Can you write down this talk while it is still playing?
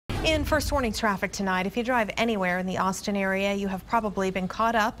In First Warning traffic tonight, if you drive anywhere in the Austin area, you have probably been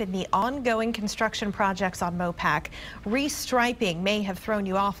caught up in the ongoing construction projects on MoPac. Restriping may have thrown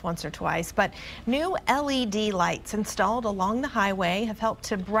you off once or twice, but new LED lights installed along the highway have helped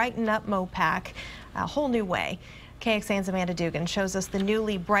to brighten up MoPac a whole new way. KXAN's Amanda Dugan shows us the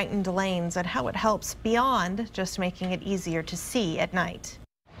newly brightened lanes and how it helps beyond just making it easier to see at night.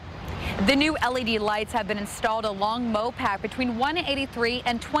 The new LED lights have been installed along MoPac between 183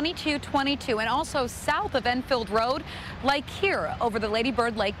 and 2222 and also south of Enfield Road, like here over the Lady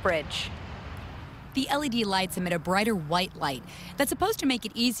Bird Lake Bridge. The LED lights emit a brighter white light that's supposed to make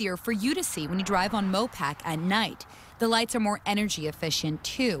it easier for you to see when you drive on MoPac at night. The lights are more energy efficient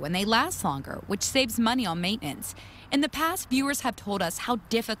too, and they last longer, which saves money on maintenance. In the past, viewers have told us how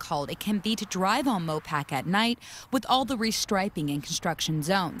difficult it can be to drive on MoPac at night with all the restriping in construction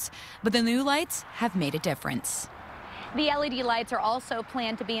zones. But the new lights have made a difference. The LED lights are also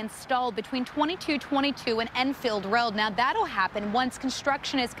planned to be installed between 2222 and Enfield Road. Now, that'll happen once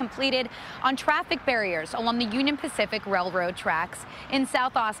construction is completed on traffic barriers along the Union Pacific Railroad tracks. In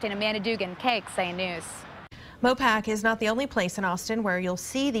South Austin, Amanda Dugan, KXAN News. MoPac is not the only place in Austin where you'll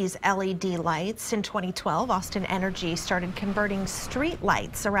see these LED lights. In 2012, Austin Energy started converting street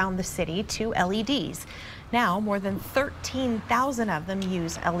lights around the city to LEDs. Now, more than 13,000 of them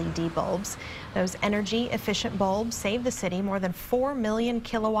use LED bulbs. Those energy-efficient bulbs save the city more than 4 million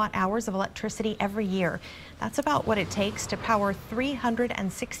kilowatt hours of electricity every year. That's about what it takes to power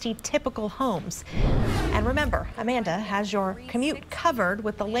 360 typical homes. And remember, Amanda has your commute covered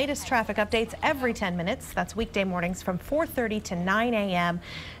with the latest traffic updates every 10 minutes. That's weekday mornings from 4:30 to 9 a.m.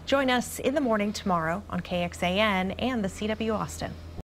 Join us in the morning tomorrow on KXAN and the CW Austin.